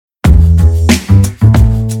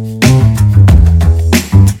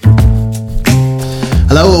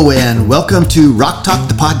Welcome to Rock Talk,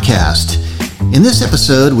 the podcast. In this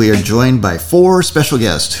episode, we are joined by 4 special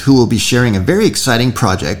guests who will be sharing a very exciting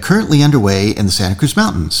project currently underway in the Santa Cruz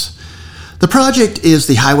Mountains. The project is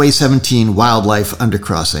the Highway 17 Wildlife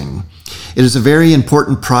Undercrossing. It is a very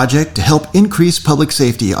important project to help increase public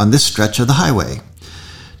safety on this stretch of the highway.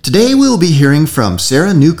 Today, we will be hearing from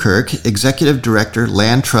Sarah Newkirk, Executive Director,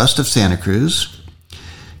 Land Trust of Santa Cruz,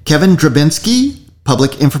 Kevin Drabinski,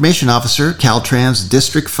 Public Information Officer, Caltrans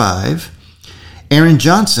District 5, Aaron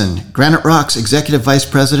Johnson, Granite Rock's Executive Vice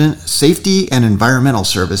President, Safety and Environmental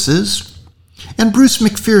Services, and Bruce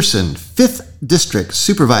McPherson, 5th District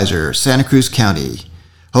Supervisor, Santa Cruz County.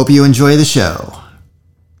 Hope you enjoy the show.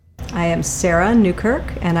 I am Sarah Newkirk,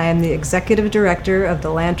 and I am the Executive Director of the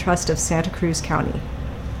Land Trust of Santa Cruz County.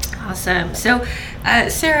 Awesome. So,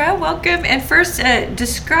 Sarah, welcome. And first,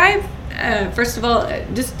 describe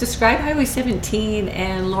Highway 17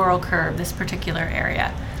 and Laurel Curve, this particular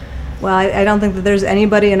area. Well, I don't think that there's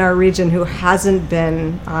anybody in our region who hasn't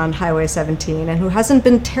been on Highway 17 and who hasn't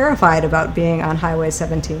been terrified about being on Highway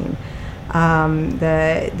 17.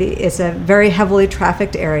 It's a very heavily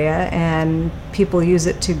trafficked area, and people use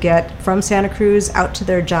it to get from Santa Cruz out to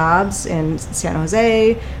their jobs in San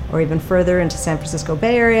Jose or even further into San Francisco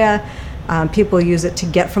Bay Area. People use it to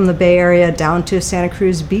get from the Bay Area down to Santa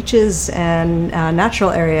Cruz beaches and natural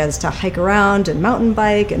areas to hike around and mountain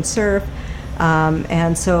bike and surf.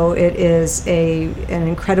 And so it is an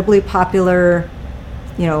incredibly popular,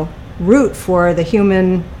 route for the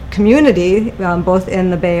human community, both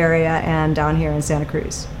in the Bay Area and down here in Santa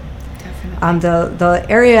Cruz. Definitely. The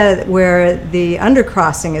area where the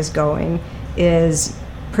undercrossing is going is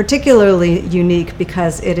particularly unique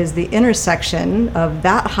because it is the intersection of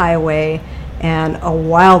that highway and a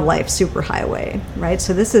wildlife superhighway, right?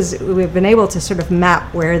 So we've been able to sort of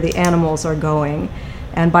map where the animals are going.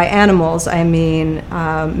 And by animals, I mean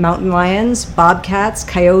mountain lions, bobcats,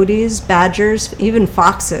 coyotes, badgers, even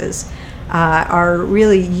foxes are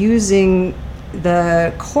really using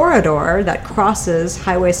the corridor that crosses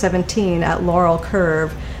Highway 17 at Laurel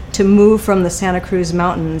Curve to move from the Santa Cruz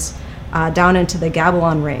Mountains down into the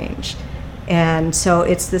Gabilan Range. And so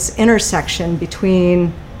it's this intersection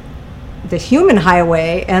between the human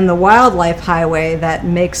highway and the wildlife highway that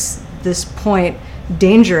makes this point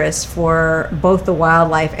dangerous for both the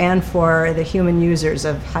wildlife and for the human users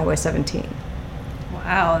of Highway 17.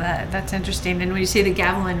 Wow, that's interesting. And when you say the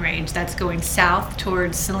Gabilan Range, that's going south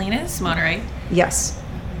towards Salinas, Monterey? Yes.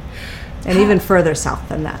 And even further south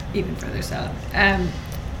than that. Even further south.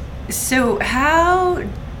 So how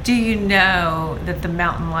do you know that the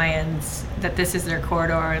mountain lions, that this is their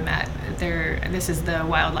corridor and that this is the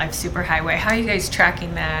wildlife superhighway? How are you guys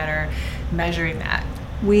tracking that or measuring that?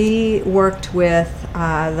 We worked with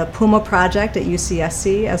the Puma Project at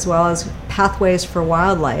UCSC as well as Pathways for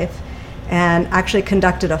Wildlife and actually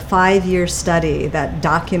conducted a 5-year study that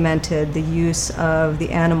documented the use of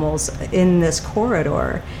the animals in this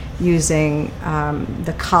corridor using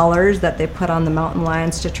the collars that they put on the mountain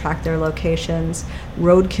lions to track their locations,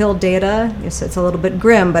 roadkill data. It's a little bit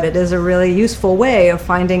grim, but it is a really useful way of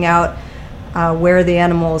finding out where the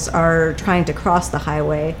animals are trying to cross the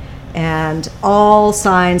highway. And all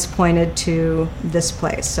signs pointed to this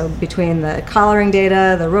place. So between the collaring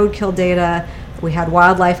data, the roadkill data, we had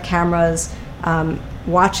wildlife cameras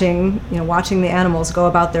watching the animals go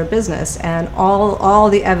about their business, and all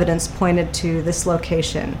the evidence pointed to this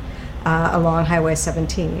location along Highway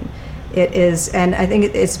 17. It is, and I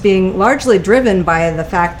think it's being largely driven by the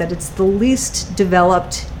fact that it's the least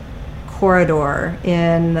developed corridor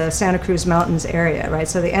in the Santa Cruz Mountains area, right?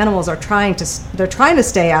 So the animals are trying to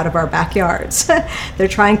stay out of our backyards. They're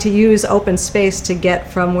trying to use open space to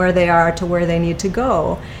get from where they are to where they need to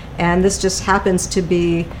go. And this just happens to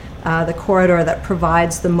be the corridor that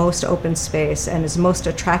provides the most open space and is most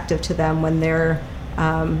attractive to them when they're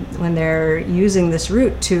using this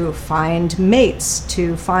route to find mates,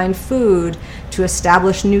 to find food, to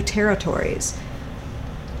establish new territories.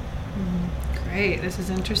 Great, this is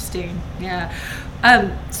interesting. Yeah.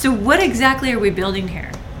 So what exactly are we building here?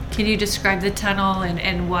 Can you describe the tunnel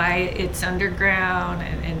and why it's underground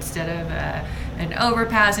instead of an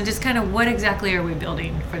overpass, and just kind of what exactly are we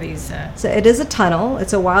building for these? So it is a tunnel.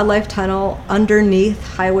 It's a wildlife tunnel underneath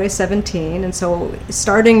Highway 17. And so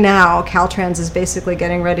starting now, Caltrans is basically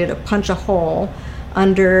getting ready to punch a hole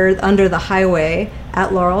under the highway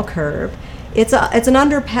at Laurel Curve. It's an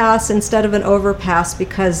underpass instead of an overpass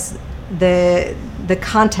because the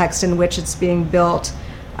context in which it's being built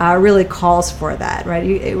really calls for that, right?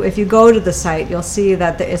 If you go to the site, you'll see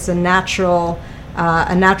that it's a natural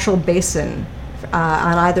basin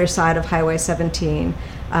on either side of Highway 17.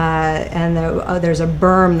 and there's a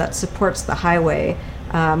berm that supports the highway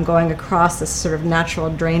going across this sort of natural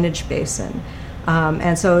drainage basin.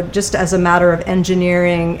 And so just as a matter of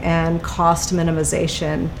engineering and cost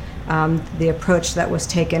minimization, the approach that was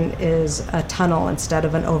taken is a tunnel instead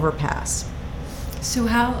of an overpass. So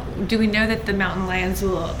how do we know that the mountain lions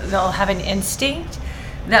they'll have an instinct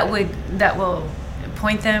that will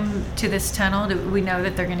point them to this tunnel? Do we know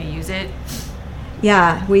that they're going to use it?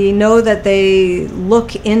 Yeah, we know that they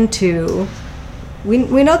look into we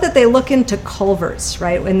know that they look into culverts,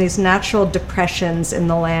 right? In these natural depressions in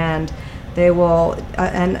the land, they will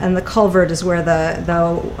and the culvert is where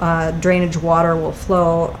the drainage water will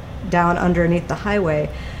flow down underneath the highway.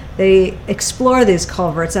 They explore these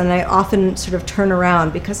culverts, and they often sort of turn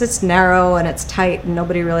around because it's narrow and it's tight, and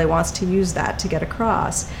nobody really wants to use that to get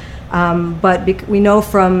across. But we know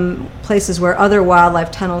from places where other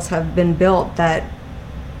wildlife tunnels have been built that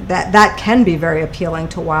can be very appealing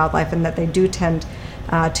to wildlife, and that they do tend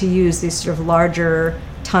to use these sort of larger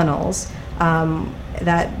tunnels.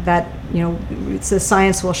 The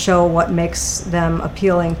science will show what makes them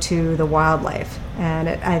appealing to the wildlife, and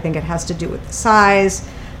I think it has to do with the size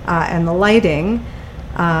and the lighting,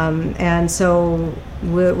 and so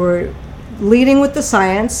we're leading with the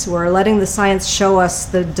science. We're letting the science show us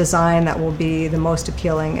the design that will be the most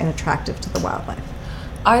appealing and attractive to the wildlife.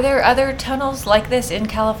 Are there other tunnels like this in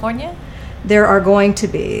California? There are going to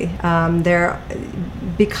be.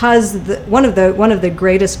 Because one of the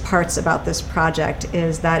greatest parts about this project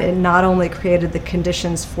is that it not only created the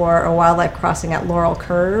conditions for a wildlife crossing at Laurel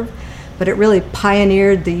Curve, but it really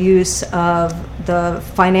pioneered the use of the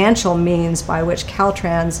financial means by which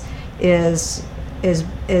Caltrans is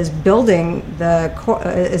building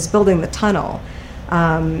the tunnel,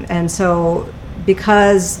 and so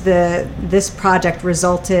because this project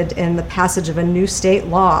resulted in the passage of a new state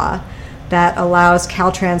law that allows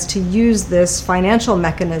Caltrans to use this financial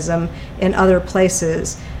mechanism in other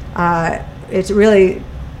places, it's really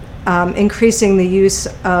increasing the use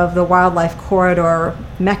of the wildlife corridor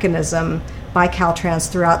mechanism by Caltrans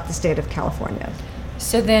throughout the state of California.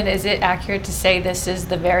 So then, is it accurate to say this is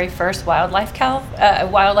the very first wildlife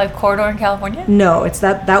corridor in California? No,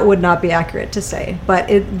 that would not be accurate to say. But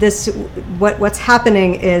what's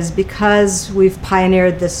happening is because we've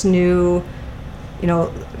pioneered this new,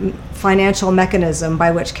 financial mechanism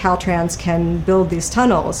by which Caltrans can build these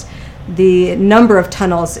tunnels, the number of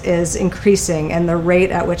tunnels is increasing, and the rate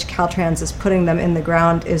at which Caltrans is putting them in the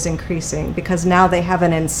ground is increasing because now they have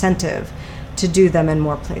an incentive to do them in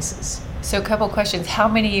more places. So a couple questions. How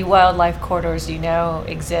many wildlife corridors do you know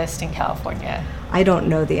exist in California? I don't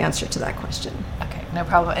know the answer to that question. Okay, no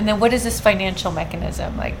problem. And then what is this financial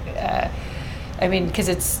mechanism? Because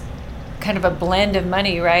it's kind of a blend of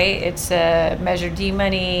money, right? It's Measure D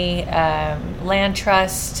money, land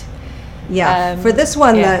trust. Yeah, for this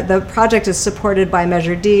one, the project is supported by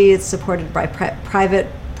Measure D. It's supported by private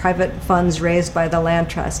funds raised by the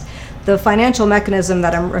land trust. The financial mechanism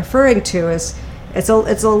that I'm referring to is it's a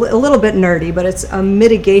little bit nerdy, but it's a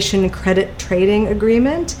mitigation credit trading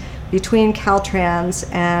agreement between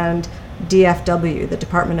Caltrans and DFW, the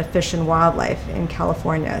Department of Fish and Wildlife in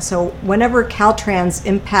California. So whenever Caltrans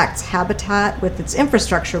impacts habitat with its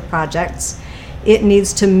infrastructure projects, it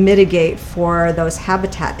needs to mitigate for those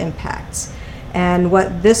habitat impacts. And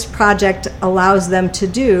what this project allows them to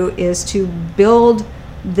do is to build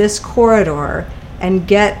this corridor and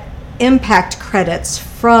get impact credits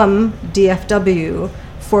from DFW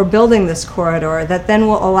for building this corridor that then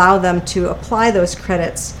will allow them to apply those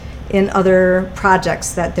credits in other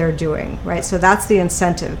projects that they're doing, right? So that's the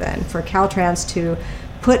incentive then for Caltrans to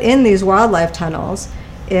put in these wildlife tunnels.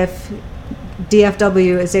 If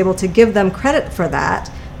DFW is able to give them credit for that,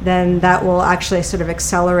 then that will actually sort of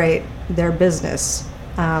accelerate their business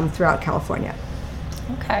throughout California.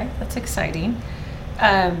 Okay, that's exciting.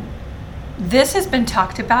 This has been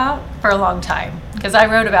talked about for a long time because I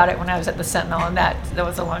wrote about it when I was at the Sentinel, and that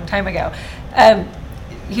was a long time ago.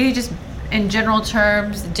 You just, in general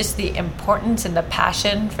terms, just the importance and the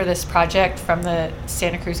passion for this project from the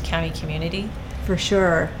Santa Cruz County community? For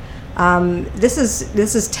sure. This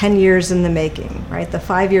is 10 years in the making, right? The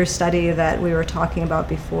 5-year study that we were talking about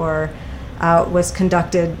before was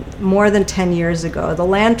conducted more than 10 years ago. The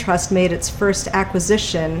Land Trust made its first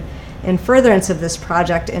acquisition in furtherance of this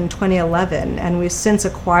project in 2011, and we've since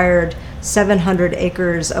acquired 700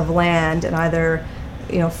 acres of land in either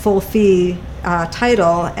full fee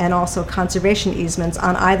title and also conservation easements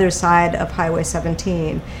on either side of Highway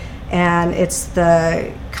 17. And it's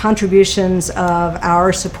the contributions of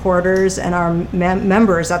our supporters and our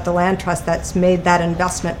members at the Land Trust that's made that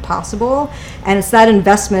investment possible. And it's that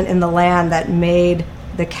investment in the land that made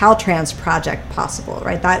the Caltrans project possible,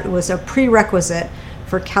 right? That was a prerequisite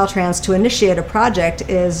for Caltrans to initiate a project,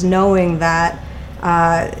 is knowing that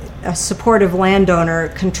a supportive landowner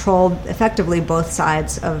controlled effectively both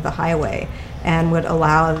sides of the highway and would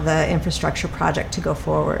allow the infrastructure project to go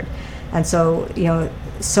forward. And so,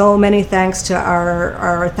 so many thanks to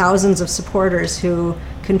our thousands of supporters who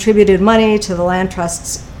contributed money to the land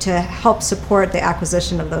trusts to help support the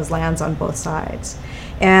acquisition of those lands on both sides.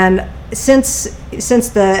 And since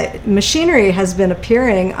the machinery has been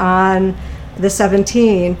appearing on the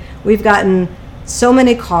 17, we've gotten so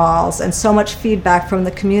many calls and so much feedback from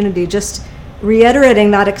the community, just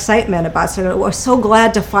reiterating that excitement about we're so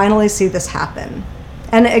glad to finally see this happen.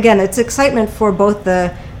 And again, it's excitement for both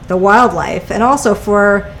the wildlife and also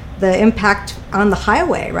for the impact on the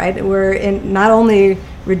highway, right? We're not only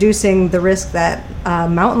reducing the risk that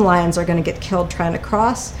mountain lions are going to get killed trying to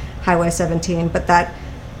cross Highway 17, but that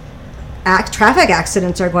traffic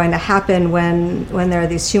accidents are going to happen when there are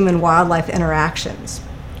these human-wildlife interactions.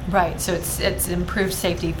 Right, so it's improved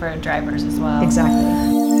safety for drivers as well. Exactly.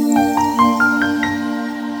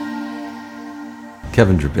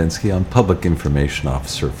 Kevin Drabinski, I'm Public Information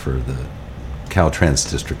Officer for the Caltrans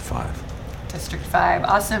District 5. District 5,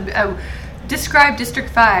 awesome. Describe District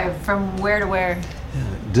 5 from where to where?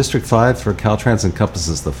 Yeah, District 5 for Caltrans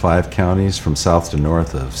encompasses the 5 counties from south to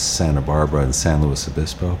north of Santa Barbara and San Luis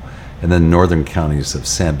Obispo, and then northern counties of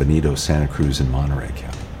San Benito, Santa Cruz, and Monterey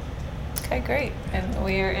County. Okay, great. And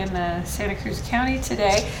we are in Santa Cruz County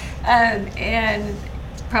today, and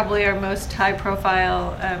probably our most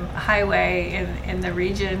high-profile highway in the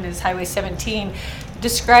region is Highway 17.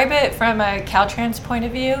 Describe it from a Caltrans point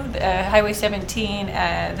of view, Highway 17,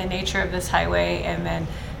 the nature of this highway, and then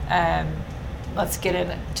let's get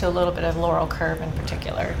into a little bit of Laurel Curve in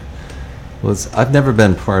particular. Well, I've never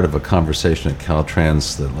been part of a conversation at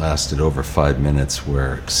Caltrans that lasted over 5 minutes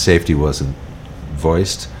where safety wasn't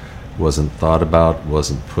voiced, wasn't thought about,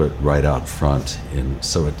 wasn't put right out front. And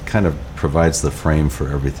so it kind of provides the frame for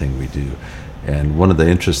everything we do. And one of the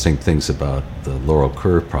interesting things about the Laurel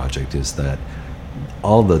Curve project is that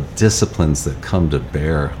all the disciplines that come to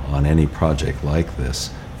bear on any project like this,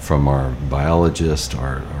 from our biologist,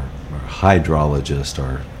 our hydrologist,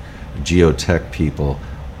 our geotech people,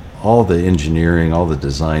 all the engineering, all the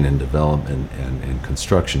design and development and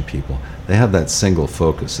construction people, they have that single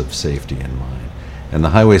focus of safety in mind. And the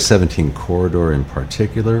Highway 17 corridor in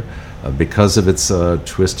particular, because of its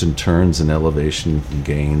twists and turns and elevation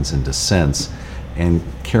gains and descents, and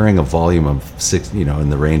carrying a volume of in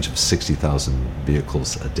the range of 60,000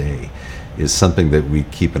 vehicles a day, is something that we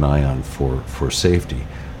keep an eye on for safety.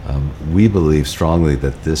 We believe strongly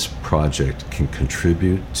that this project can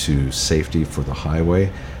contribute to safety for the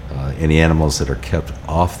highway. Any animals that are kept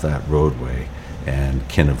off that roadway and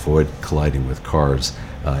can avoid colliding with cars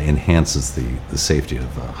enhances the safety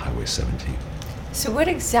of Highway 17. So what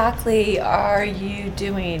exactly are you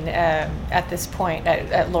doing at this point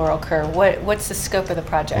at Laurel Curve? What's the scope of the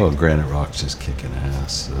project? Well, Granite Rock's just kicking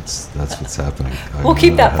ass. That's what's happening. We'll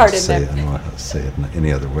keep that part in there. I don't know how to say it in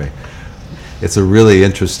any other way. It's a really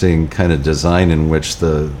interesting kind of design in which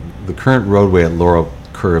the current roadway at Laurel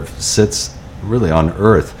Curve sits really on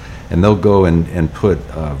earth, and they'll go and put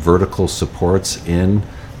vertical supports in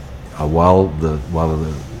while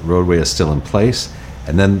the roadway is still in place.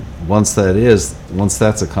 And then once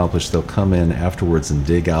that's accomplished, they'll come in afterwards and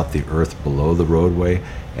dig out the earth below the roadway,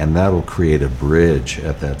 and that'll create a bridge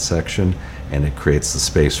at that section, and it creates the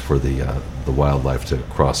space for the wildlife to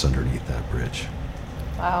cross underneath that bridge.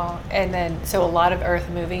 Wow. And then, so a lot of earth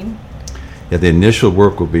moving? Yeah, the initial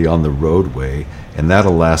work will be on the roadway, and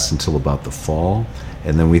that'll last until about the fall.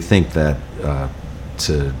 And then we think that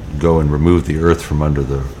to go and remove the earth from under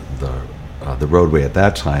the roadway at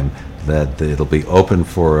that time, that it'll be open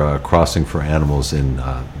for crossing for animals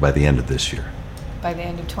by the end of this year. By the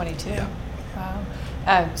end of 22? Yeah.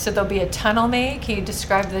 Wow. So there'll be a tunnel made. Can you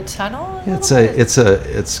describe the tunnel? It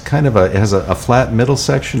has a flat middle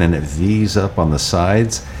section, and it V's up on the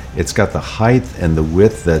sides. It's got the height and the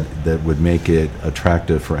width that would make it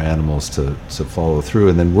attractive for animals to follow through.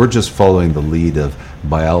 And then we're just following the lead of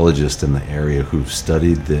biologists in the area who've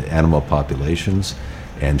studied the animal populations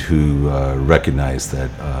and who recognize that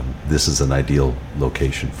this is an ideal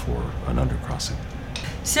location for an undercrossing.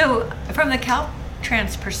 So from the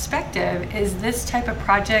Caltrans perspective, is this type of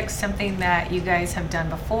project something that you guys have done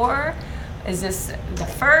before? Is this the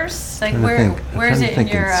first? Like, where is it in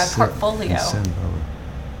your portfolio?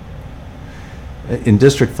 In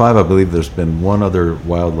District 5, I believe there's been one other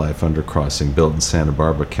wildlife undercrossing built in Santa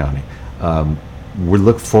Barbara County. we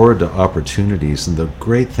look forward to opportunities, and the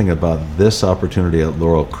great thing about this opportunity at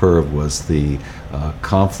Laurel Curve was the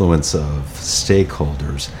confluence of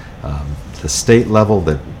stakeholders. The state level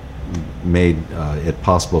that made it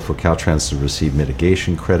possible for Caltrans to receive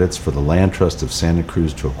mitigation credits for the Land Trust of Santa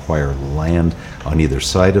Cruz to acquire land on either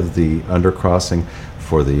side of the undercrossing,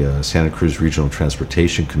 for the Santa Cruz Regional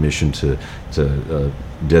Transportation Commission to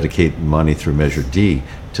dedicate money through Measure D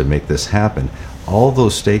to make this happen. All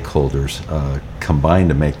those stakeholders combine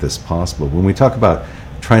to make this possible. When we talk about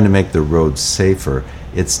trying to make the roads safer,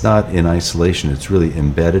 it's not in isolation, it's really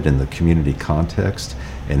embedded in the community context.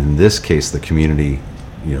 And in this case, the community,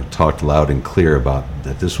 talked loud and clear about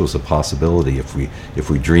that this was a possibility if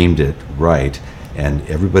we dreamed it right, and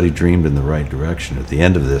everybody dreamed in the right direction. At the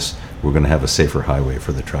end of this, we're going to have a safer highway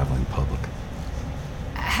for the traveling public.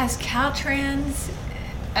 Has Caltrans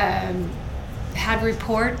had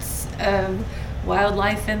reports of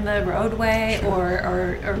wildlife in the roadway,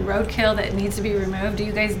 or roadkill that needs to be removed? Do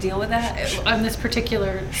you guys deal with that on this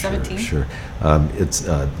particular 17? Sure.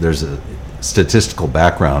 There's a statistical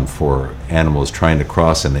background for animals trying to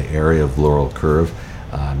cross in the area of Laurel Curve.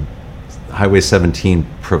 Highway 17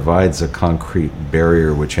 provides a concrete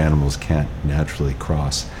barrier which animals can't naturally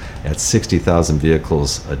cross. At 60,000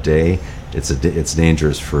 vehicles a day, it's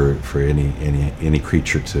dangerous for any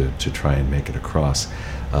creature to try and make it across.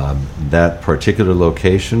 That particular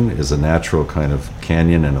location is a natural kind of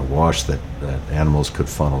canyon and a wash that animals could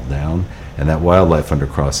funnel down, and that wildlife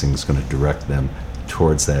undercrossing is going to direct them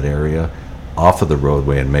towards that area, off of the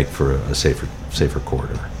roadway, and make for a safer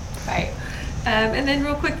corridor. Right. And then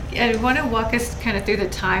real quick, I want to walk us kind of through the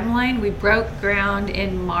timeline. We broke ground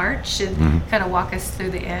in March, and kind of walk us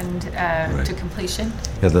through the end to completion.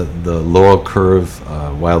 Yeah, the Laurel Curve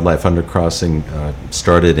wildlife undercrossing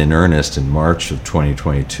started in earnest in March of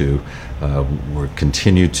 2022. We're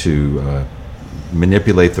continue to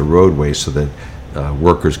manipulate the roadway so that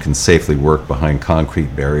workers can safely work behind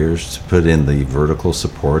concrete barriers to put in the vertical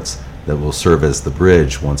supports that will serve as the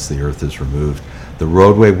bridge once the earth is removed. The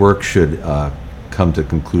roadway work should come to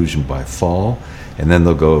conclusion by fall, and then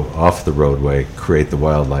they'll go off the roadway, create the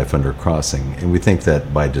wildlife undercrossing. And we think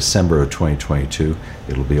that by December of 2022,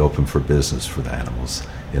 it'll be open for business for the animals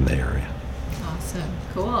in the area. Awesome.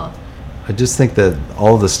 Cool. I just think that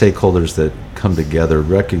all the stakeholders that come together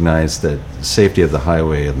recognize that safety of the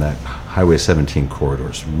highway and that Highway 17 corridor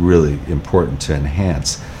is really important to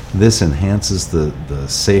enhance. This enhances the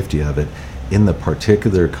safety of it in the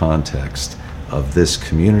particular context of this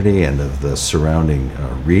community and of the surrounding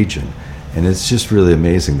region. And it's just really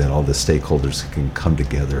amazing that all the stakeholders can come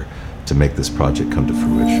together to make this project come to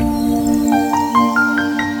fruition.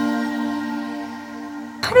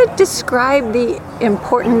 How to describe the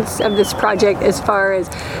importance of this project as far as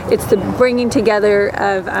it's the bringing together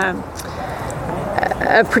of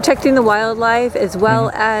protecting the wildlife as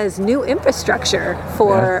well as new infrastructure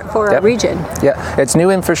for our region. Yeah, it's new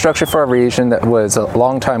infrastructure for our region that was a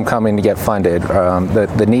long time coming to get funded.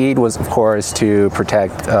 The need was, of course, to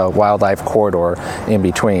protect wildlife corridor in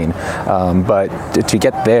between. But to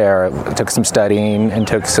get there, it took some studying and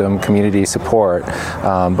took some community support.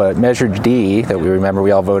 But Measure D, that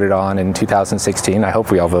we all voted on in 2016, I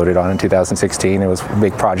hope we all voted on in 2016, it was a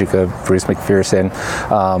big project of Bruce McPherson,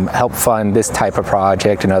 helped fund this type of project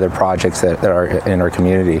and other projects that are in our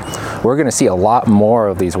community. We're going to see a lot more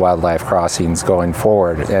of these wildlife crossings going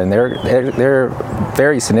forward, and they're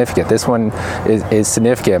very significant. This one is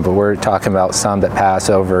significant, but we're talking about some that pass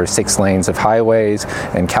over 6 lanes of highways,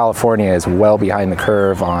 and California is well behind the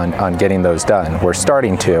curve on getting those done. We're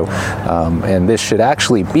starting to, and this should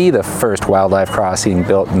actually be the first wildlife crossing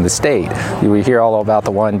built in the state. We hear all about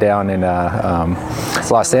the one down in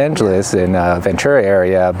Los Angeles in Ventura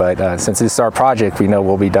area, but since this is our project, we know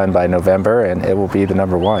we'll be done by November, and it will be the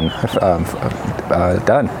number one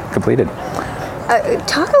done, completed.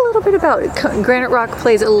 Talk a little bit about Granite Rock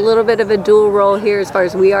plays a little bit of a dual role here as far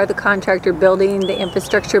as we are the contractor building the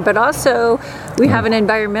infrastructure, but also we have an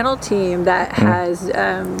environmental team that has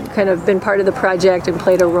kind of been part of the project and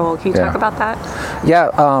played a role. Can you talk about that? Yeah,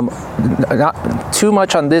 not too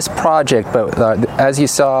much on this project, but as you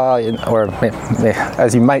saw,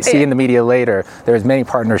 as you might see in the media later, there's many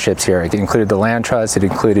partnerships here. It included the Land Trust, it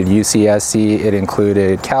included UCSC, it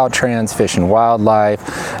included Caltrans, Fish and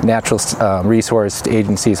Wildlife, natural resource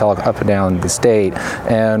agencies all all up and down the state.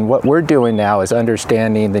 And what we're doing now is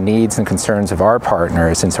understanding the needs and concerns of our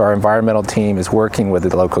partners. And so our environmental team is working with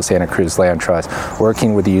the local Santa Cruz Land Trust,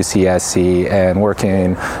 working with the UCSC, and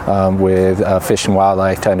working with Fish and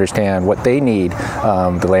Wildlife to understand what they need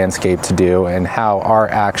the landscape to do, and how our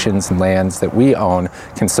actions and lands that we own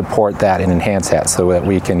can support that and enhance that, so that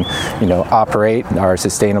we can, operate our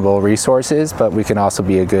sustainable resources, but we can also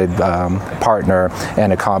be a good partner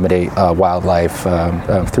and accommodate wildlife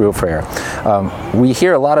thoroughfare. We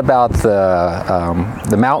hear a lot about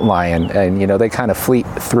the mountain lion, and they kind of fleet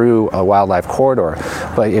through a wildlife corridor.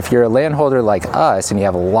 But if you're a landholder like us and you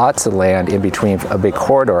have lots of land in between a big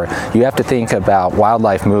corridor, you have to think about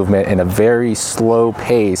wildlife movement in a very slow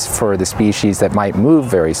pace for the species that might move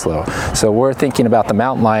very slow. So we're thinking about the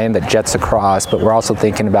mountain lion that jets across, but we're also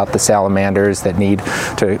thinking about the salamanders that need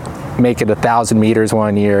to make it 1,000 meters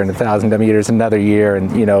one year and 1,000 meters another year, and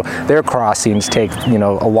their crossings take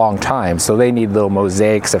a long time, so they need little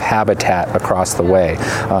mosaics of habitat across the way.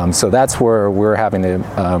 So that's where we're having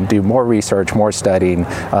to do more research, more studying,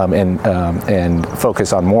 and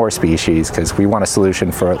focus on more species, because we want a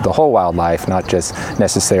solution for the whole wildlife, not just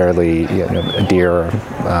necessarily a deer or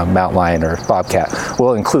mountain lion or bobcat.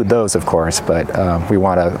 We'll include those, of course, but we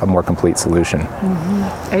want a more complete solution.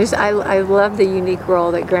 Mm-hmm. I love the unique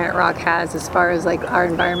role that Granite Rock has, as far as like our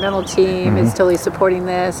environmental team is totally supporting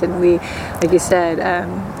this, and we, like you said,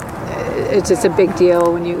 it's just a big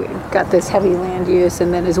deal when you got this heavy land use,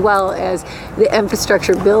 and then as well as the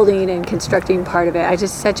infrastructure building and constructing part of it. I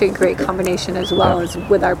just such a great combination, as well as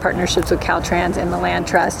with our partnerships with Caltrans and the Land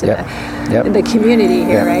Trust and the community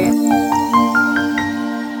here, right?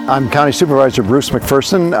 I'm County Supervisor Bruce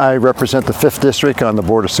McPherson. I represent the 5th District on the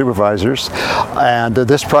Board of Supervisors, and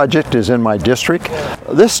this project is in my district.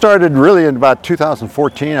 This started really in about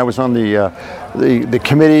 2014. I was on the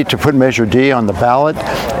committee to put Measure D on the ballot,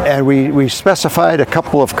 and we specified a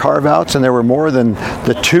couple of carve-outs, and there were more than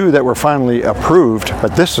the 2 that were finally approved,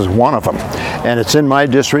 but this is one of them. And it's in my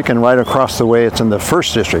district, and right across the way it's in the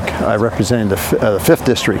 1st District, representing the 5th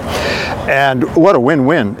District. And what a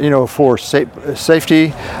win-win, for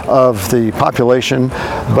safety of the population,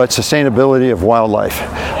 but sustainability of wildlife.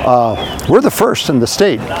 We're the first in the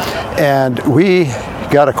state, and we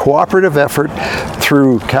got a cooperative effort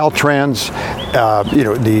through Caltrans,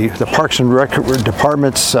 the Parks and Rec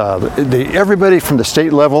departments, everybody from the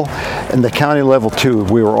state level and the county level too.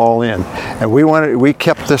 We were all in, and we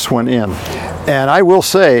kept this one in. And I will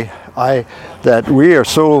say that we are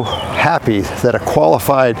so happy that a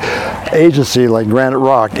qualified agency like Granite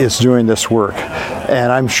Rock is doing this work.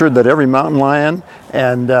 And I'm sure that every mountain lion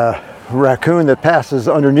and raccoon that passes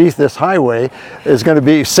underneath this highway is going to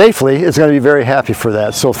be very happy for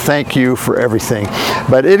that. So thank you for everything.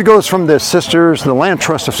 But it goes from the sisters, the Land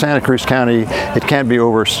Trust of Santa Cruz County. It can't be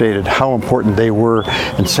overstated how important they were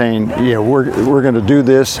in saying, we're going to do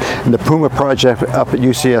this. And the Puma project up at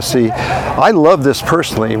UCSC, I love this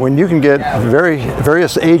personally. When you can get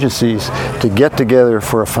various agencies to get together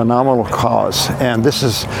for a phenomenal cause, and this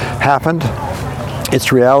has happened.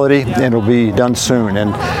 It's reality, and it'll be done soon.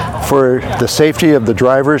 And for the safety of the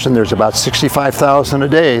drivers, and there's about 65,000 a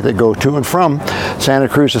day that go to and from Santa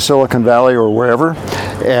Cruz to Silicon Valley or wherever,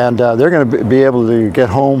 and they're going to be able to get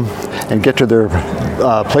home and get to their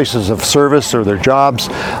places of service or their jobs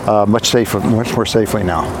much more safely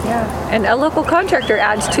now. Yeah, and a local contractor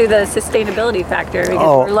adds to the sustainability factor,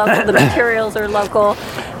 because we're local, the materials are local,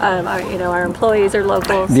 our employees are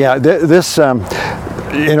local. Yeah,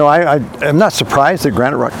 I'm not surprised that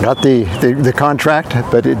Granite Rock got the contract,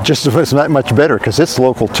 but it just was not much better because it's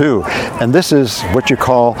local too. And this is what you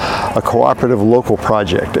call a cooperative local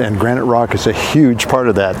project, and Granite Rock is a huge part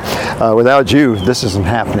of that. Without you, this isn't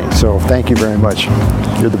happening. So thank you very much.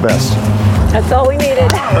 You're the best. That's all we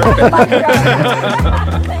needed.